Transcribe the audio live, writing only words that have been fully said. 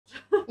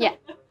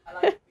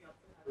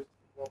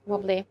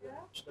wobbly.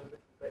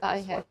 Oh,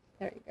 yeah,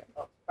 there you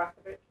go.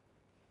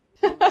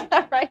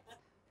 Right,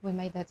 we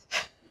made it.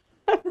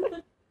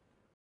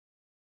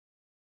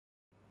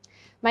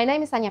 My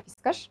name is Ania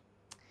Piskorz.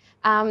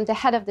 I'm the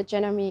head of the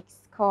Genomics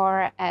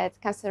core at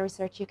Cancer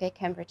Research UK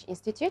Cambridge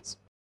Institute.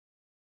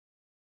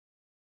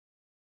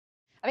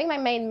 I think my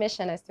main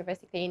mission is to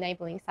basically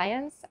enabling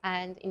science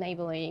and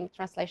enabling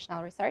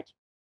translational research.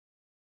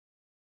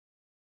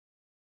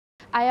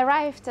 I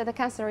arrived at the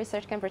Cancer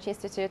Research Cambridge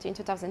Institute in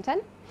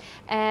 2010,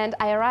 and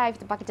I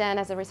arrived back then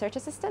as a research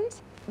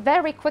assistant.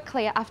 Very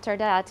quickly after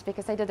that,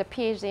 because I did a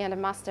PhD and a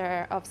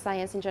Master of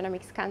Science in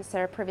Genomics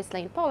Cancer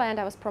previously in Poland,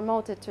 I was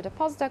promoted to the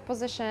postdoc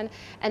position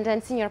and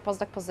then senior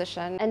postdoc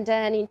position. And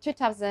then in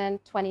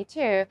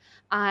 2022,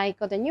 I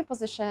got a new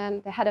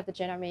position, the head of the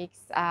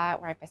genomics,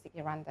 where I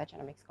basically run the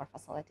genomics core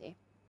facility.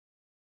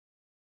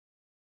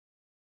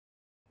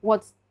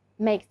 What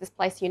makes this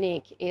place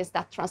unique is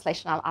that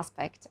translational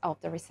aspect of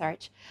the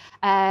research.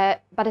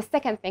 But the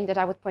second thing that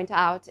I would point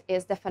out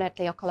is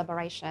definitely a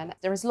collaboration.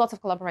 There is lots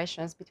of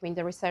collaborations between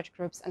the research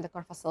groups and the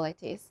core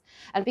facilities.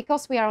 And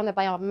because we are on the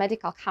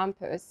biomedical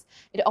campus,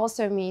 it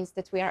also means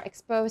that we are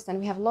exposed and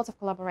we have lots of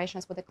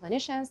collaborations with the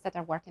clinicians that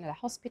are working at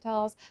the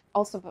hospitals.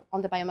 Also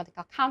on the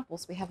biomedical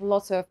campus, we have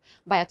lots of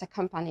biotech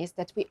companies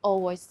that we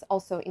always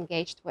also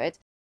engaged with.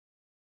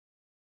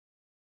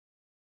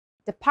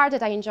 The part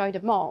that I enjoy the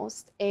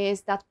most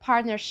is that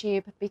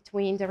partnership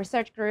between the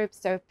research groups,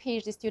 so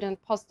PhD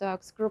students,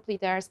 postdocs, group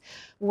leaders,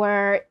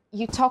 where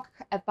you talk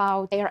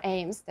about their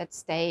aims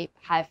that they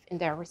have in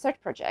their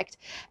research project,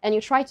 and you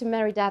try to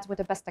marry that with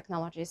the best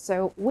technology.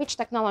 So which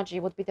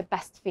technology would be the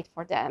best fit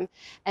for them,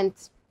 and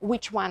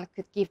which one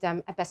could give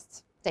them a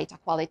best data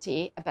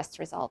quality, a best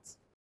results.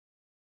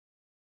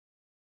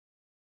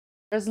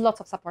 There's lots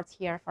of support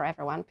here for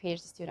everyone, PhD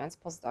students,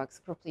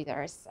 postdocs, group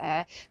leaders,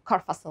 core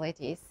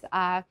facilities.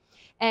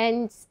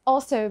 And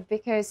also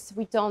because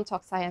we don't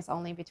talk science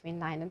only between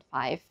 9 and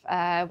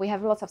 5, we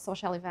have lots of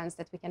social events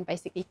that we can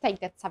basically take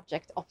that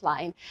subject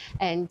offline,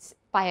 and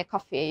by a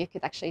coffee, you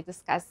could actually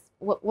discuss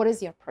what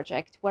is your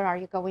project, where are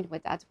you going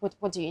with that,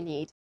 what do you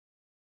need.